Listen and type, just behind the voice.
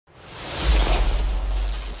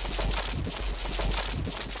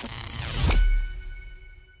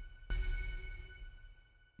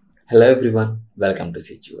Hello everyone, welcome to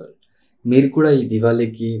సిచ్యువల్. మీరు కూడా ఈ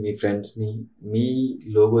దివాళీకి మీ ఫ్రెండ్స్ని మీ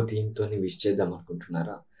లోగో థీమ్తో విష్ చేద్దాం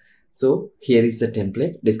అనుకుంటున్నారా? So here is the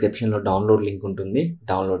template. డిస్క్రిప్షన్లో డౌన్లోడ్ లింక్ ఉంటుంది,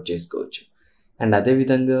 డౌన్లోడ్ చేసుకోవచ్చు. అండ్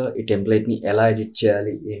అదేవిధంగా ఈ టెంప్లెట్ని ఎలా ఎడిట్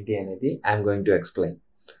చేయాలి ఏంటి అనేది I'm going to explain.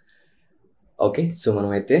 Okay, so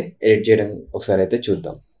మనమైతే ఎడిట్ చేయడం ఒకసారి అయితే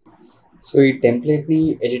చూద్దాం. సో ఈ టెంప్లెట్ని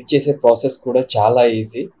ఎడిట్ చేసే ప్రాసెస్ కూడా చాలా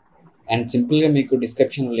ఈజీ అండ్ సింపుల్గా మీకు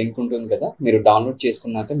డిస్క్రిప్షన్లో లింక్ ఉంటుంది కదా, మీరు డౌన్లోడ్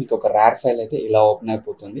చేసుకున్నాక మీకు ఒక ర్యార్ ఫైల్ అయితే ఇలా ఓపెన్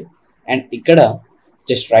అయిపోతుంది. అండ్ ఇక్కడ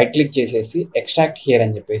జస్ట్ రైట్ క్లిక్ చేసేసి ఎక్స్ట్రాక్ట్ హియర్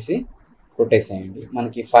అని చెప్పేసి కొట్టేసేయండి.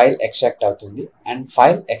 మనకి ఫైల్ ఎక్స్ట్రాక్ట్ అవుతుంది. అండ్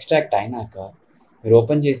ఫైల్ ఎక్స్ట్రాక్ట్ అయినాక మీరు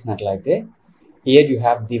ఓపెన్ చేసినట్లయితే here you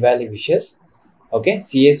have Diwali wishes. Okay,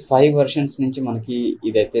 CS5 versions నుంచి మనకి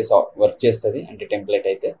ఇదైతే వర్క్ చేస్తుంది అంటే టెంప్లెట్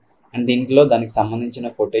అయితే. అండ్ దీంట్లో దానికి సంబంధించిన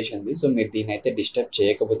ఫొటేజ్ ఉంది. సో మీరు దీని అయితే డిస్టర్బ్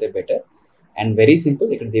చేయకపోతే బెటర్. అండ్ వెరీ సింపుల్,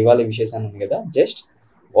 ఇక్కడ దివాళీ విషెస్ అని ఉంది కదా, జస్ట్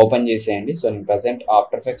ఓపెన్ చేసేయండి. సో నేను ప్రజెంట్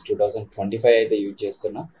ఆఫ్టర్ ఎఫెక్ట్స్ 2025 అయితే యూజ్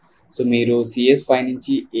చేస్తున్నా. సో మీరు CS5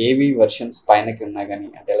 నుంచి ఏవి వర్షన్స్ పైనకి ఉన్నా కానీ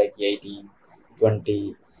అంటే లైక్ 18, 20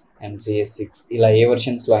 అండ్ CS6 ఇలా ఏ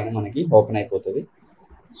వర్షన్స్లో అయినా మనకి ఓపెన్ అయిపోతుంది.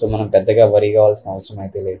 సో మనం పెద్దగా వరి కావాల్సిన అవసరం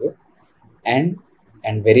అయితే లేదు.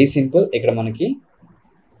 అండ్ వెరీ సింపుల్, ఇక్కడ మనకి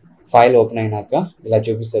ఫైల్ ఓపెన్ అయినాక ఇలా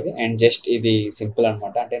చూపిస్తుంది. అండ్ జస్ట్ ఇది సింపుల్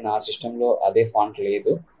అనమాట, అంటే నా సిస్టంలో అదే ఫాంట్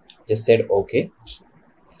లేదు. జస్ట్ సెడ్ ఓకే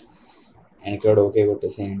అండ్ ఇక్కడ okay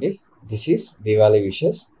కొట్టేసేయండి. This is Diwali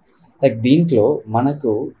wishes. Like దీంట్లో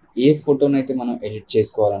మనకు ఏ ఫోటోనైతే మనం ఎడిట్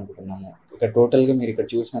చేసుకోవాలనుకుంటున్నామో ఇక్కడ టోటల్గా మీరు ఇక్కడ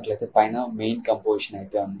చూసినట్లయితే పైన మెయిన్ కంపోజిషన్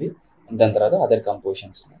అయితే ఉంది, దాని తర్వాత అదర్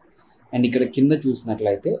కంపోజిషన్స్ ఉన్నాయి. అండ్ ఇక్కడ కింద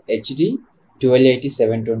చూసినట్లయితే HD 1280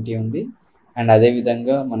 720 ఉంది. అండ్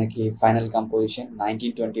అదేవిధంగా మనకి ఫైనల్ కంపోజిషన్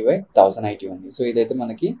 1920/1080 ఉంది. సో ఇదైతే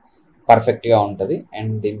మనకి పర్ఫెక్ట్గా ఉంటుంది.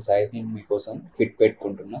 అండ్ దీని సైజ్ నేను మీకోసం ఫిట్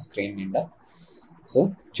పెట్టుకుంటున్నా స్క్రీన్ నిండా. సో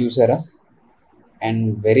చూసారా, అండ్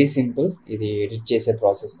వెరీ సింపుల్ ఇది ఎడిట్ చేసే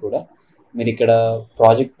ప్రాసెస్ కూడా. మీరు ఇక్కడ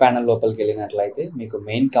ప్రాజెక్ట్ ప్యానల్ లోపలికి వెళ్ళినట్లయితే మీకు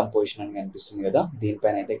మెయిన్ కంపోజిషన్ అని కనిపిస్తుంది కదా,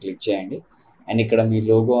 దీనిపైన అయితే క్లిక్ చేయండి. అండ్ ఇక్కడ మీ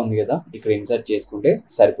లోగో ఉంది కదా, ఇక్కడ ఇన్సర్ట్ చేసుకుంటే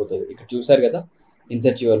సరిపోతుంది. ఇక్కడ చూసారు కదా,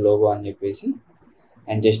 ఇన్సర్ట్ యువర్ లోగో అని చెప్పేసి.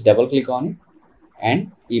 And just double click on it. And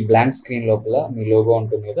ఈ బ్లాంక్ స్క్రీన్ లోపల మీ లోగో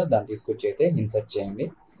ఉంటుంది కదా, దాన్ని తీసుకొచ్చి అయితే ఇన్సర్ట్ చేయండి.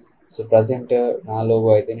 సో ప్రజెంట్ నా లోగో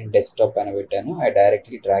అయితే నేను డెస్క్టాప్ పైన పెట్టాను. I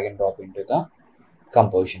directly drag and drop in to the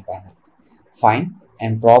composition panel. Fine.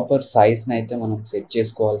 And proper సైజ్ని అయితే మనం సెట్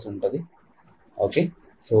చేసుకోవాల్సి ఉంటుంది. ఓకే,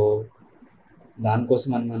 సో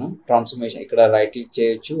దానికోసం అని మనం ట్రాన్స్ఫర్మేషన్ ఇక్కడ రైట్ క్లిక్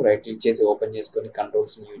చేయొచ్చు. రైట్ క్లిక్ చేసి ఓపెన్ చేసుకొని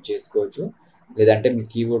కంట్రోల్స్ని యూజ్ చేసుకోవచ్చు. లేదంటే మీ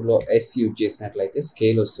కీబోర్డ్లో S యూజ్ చేసినట్లయితే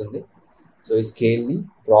స్కేల్ వస్తుంది. సో ఈ స్కేల్ని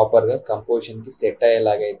ప్రాపర్గా కంపోజిషన్కి సెట్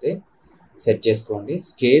అయ్యేలాగైతే సెట్ చేసుకోండి.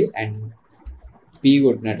 స్కేల్ అండ్ P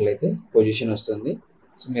కొట్టినట్లయితే పొజిషన్ వస్తుంది.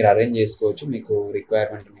 సో మీరు అరేంజ్ చేసుకోవచ్చు మీకు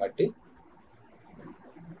రిక్వైర్మెంట్ని బట్టి.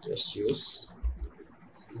 Just use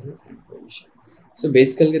scale and position. So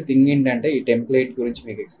బేసికల్గా థింగ్ ఏంటంటే ఈ టెంప్లెట్ గురించి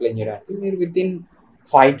మీకు ఎక్స్ప్లెయిన్ చేయడానికి మీరు వితిన్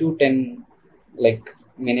 5 to 10 లైక్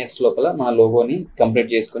మినిట్స్ లోపల మన లోగోని కంప్లీట్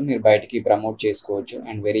చేసుకొని మీరు బయటికి ప్రమోట్ చేసుకోవచ్చు.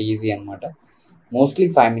 అండ్ వెరీ ఈజీ అనమాట. మోస్ట్లీ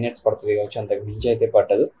 5 minutes పడుతుంది కావచ్చు, అంతకు మించి అయితే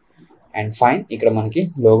పట్టదు. అండ్ ఫైన్, ఇక్కడ మనకి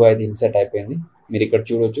లోగో అయితే ఇన్సర్ట్ అయిపోయింది. మీరు ఇక్కడ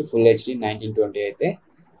చూడవచ్చు ఫుల్ HD 1920 అయితే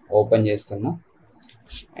ఓపెన్ చేస్తున్నా.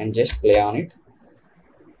 And just play on it.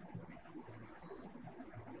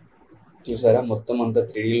 చూసారా, మొత్తం అంతా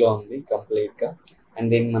 3Dలో ఉంది కంప్లీట్గా. అండ్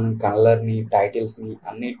దీన్ని మనం కలర్ని, టైటిల్స్ని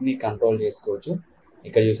అన్నిటినీ కంట్రోల్ చేసుకోవచ్చు.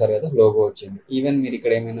 ఇక్కడ చూసారు కదా, లోగో వచ్చింది. ఈవెన్ మీరు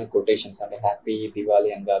ఇక్కడ ఏమైనా కొటేషన్స్ అంటే హ్యాపీ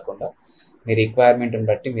దివాళీ అని కాకుండా మీ రిక్వైర్మెంట్ని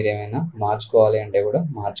బట్టి మీరు ఏమైనా మార్చుకోవాలి అంటే కూడా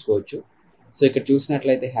మార్చుకోవచ్చు. సో ఇక్కడ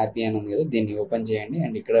చూసినట్లయితే హ్యాపీ అని ఉంది కదా, దీన్ని ఓపెన్ చేయండి.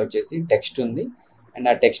 అండ్ ఇక్కడ వచ్చేసి టెక్స్ట్ ఉంది. అండ్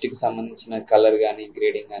ఆ టెక్స్ట్కి సంబంధించిన కలర్ కానీ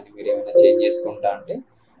గ్రేడింగ్ కానీ మీరు ఏమైనా చేంజ్ చేసుకుంటా అంటే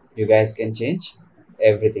you guys can change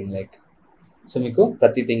everything like. So మీకు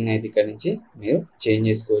ప్రతి థింగ్ అయితే ఇక్కడ నుంచి మీరు చేంజ్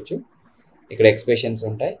చేసుకోవచ్చు. ఇక్కడ ఎక్స్ప్రెషన్స్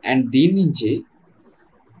ఉంటాయి. అండ్ దీని నుంచి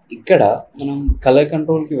ఇక్కడ మనం కలర్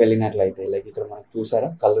కంట్రోల్కి వెళ్ళినట్లయితే లైక్ ఇక్కడ మనకు చూసారా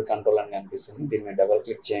కలర్ కంట్రోల్ అని కనిపిస్తుంది, దీని మీద డబల్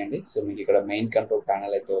క్లిక్ చేయండి. సో మీకు ఇక్కడ మెయిన్ కంట్రోల్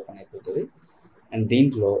ప్యానల్ అయితే ఓపెన్ అయిపోతుంది. అండ్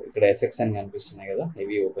దీంట్లో ఇక్కడ ఎఫెక్ట్స్ అని కనిపిస్తున్నాయి కదా,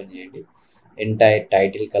 ఇవి ఓపెన్ చేయండి. Entire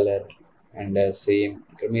title colour and same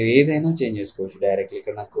ఇక్కడ మీరు ఏదైనా చేంజ్ చేసుకోవచ్చు డైరెక్ట్లీ.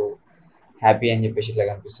 ఇక్కడ నాకు హ్యాపీ అని చెప్పేసి ఇట్లా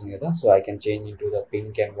కనిపిస్తుంది కదా, so I can change in to the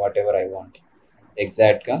pink and what ever I want.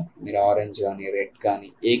 ఎగ్జాక్ట్గా మీరు ఆరెంజ్ కానీ రెడ్ కానీ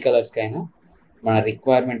ఏ కలర్స్కైనా మన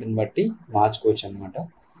రిక్వైర్మెంట్ని బట్టి మార్చుకోవచ్చు అనమాట.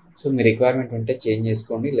 సో మీ రిక్వైర్మెంట్ ఉంటే చేంజ్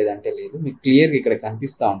చేసుకోండి, లేదంటే లేదు. మీకు క్లియర్గా ఇక్కడ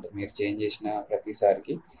కనిపిస్తూ ఉంటుంది మీరు చేంజ్ చేసిన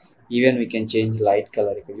ప్రతిసారికి. Even we can change light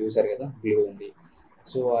colour. ఇక్కడ చూసారు కదా బ్లూ ఉంది,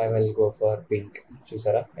 so I will go for pink.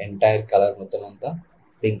 చూసారా, ఎంటైర్ కలర్ మొత్తం అంతా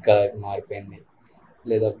పింక్ కలర్కి మారిపోయింది.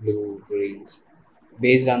 లేదా blue, Greens,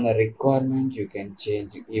 based on the requirement you can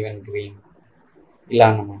change even green ఇలా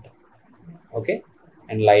అన్నమాట. Okay,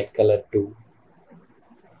 and light colour 2.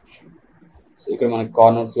 So ఇక్కడ మనకి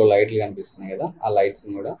కార్నర్స్లో లైట్లు కనిపిస్తున్నాయి కదా, ఆ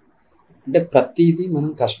లైట్స్ని కూడా అంటే ప్రతిదీ మనం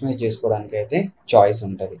కస్టమైజ్ చేసుకోవడానికి అయితే చాయిస్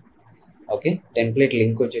ఉంటుంది. ఓకే, టెంప్లెట్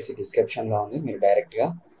లింక్ వచ్చేసి డిస్క్రిప్షన్లో ఉంది, మీరు డైరెక్ట్గా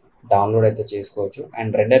డౌన్లోడ్ అయితే చేసుకోవచ్చు.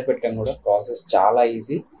 అండ్ రెండర్ పెట్టడం కూడా ప్రాసెస్ చాలా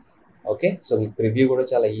ఈజీ. ఓకే, సో మీకు ప్రివ్యూ కూడా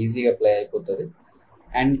చాలా ఈజీగా ప్లే అయిపోతుంది.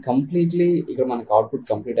 అండ్ కంప్లీట్లీ ఇక్కడ మనకి అవుట్పుట్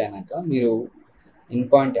కంప్లీట్ అయినాక మీరు ఇన్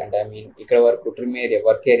పాయింట్ అంటే ఇక్కడ వరకు ట్రిమ్ ఏరియా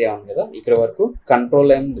వర్క్ ఏరియా ఉంది కదా, ఇక్కడ వరకు కంట్రోల్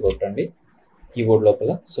ఏం కొట్టండి కీబోర్డ్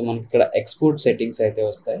లోపల. సో మనకి ఇక్కడ ఎక్స్పోర్ట్ సెట్టింగ్స్ అయితే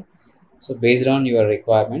వస్తాయి. So based on your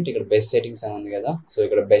requirement ఇక్కడ బెస్ట్ సెట్టింగ్స్ అని ఉంది కదా, సో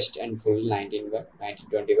ఇక్కడ బెస్ట్ అండ్ ఫుల్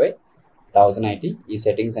 1920x1080 ఈ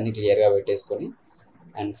సెట్టింగ్స్ అన్ని క్లియర్గా పెట్టేసుకొని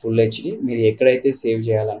అండ్ ఫుల్ హెచ్డి మీరు ఎక్కడైతే సేవ్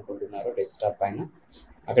చేయాలనుకుంటున్నారో డెస్క్టాప్ పైన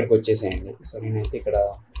అక్కడికి వచ్చేసేయండి. సో నేనైతే ఇక్కడ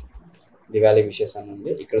దివాళీ విషెస్ అని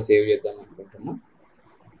ఉంది, ఇక్కడ సేవ్ చేద్దాం అనుకుంటున్నా.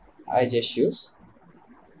 I just use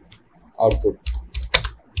output.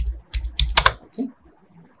 Okay,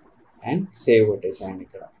 and save కొట్టేసేయండి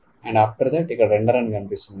ఇక్కడ. అండ్ ఆఫ్టర్ దట్ ఇక్కడ రెండర్ అని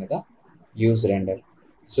కనిపిస్తుంది కదా, యూస్ రెండర్.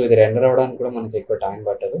 సో ఇది రెండర్ అవ్వడానికి కూడా మనకి ఎక్కువ టైం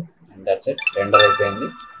పట్టదు. అండ్ దట్స్ ఇట్, రెండర్ అయిపోయింది.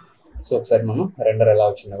 సో ఒకసారి మనం రెండర్ ఎలా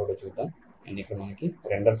వచ్చిందో కూడా చూద్దాం. అండ్ ఇక్కడ మనకి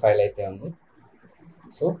రెండర్ ఫైల్ అయితే ఉంది.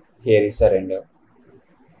 So here is the render.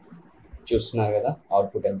 చూస్తున్నారు కదా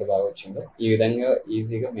అవుట్పుట్ ఎంత బాగా వచ్చిందో. ఈ విధంగా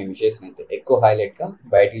ఈజీగా మేము విషయస్ని అయితే ఎక్కువ హైలైట్గా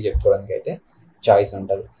బయటికి చెప్పుకోవడానికి అయితే చాయిస్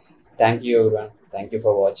ఉంటుంది. Thank you everyone, thank you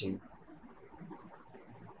for watching.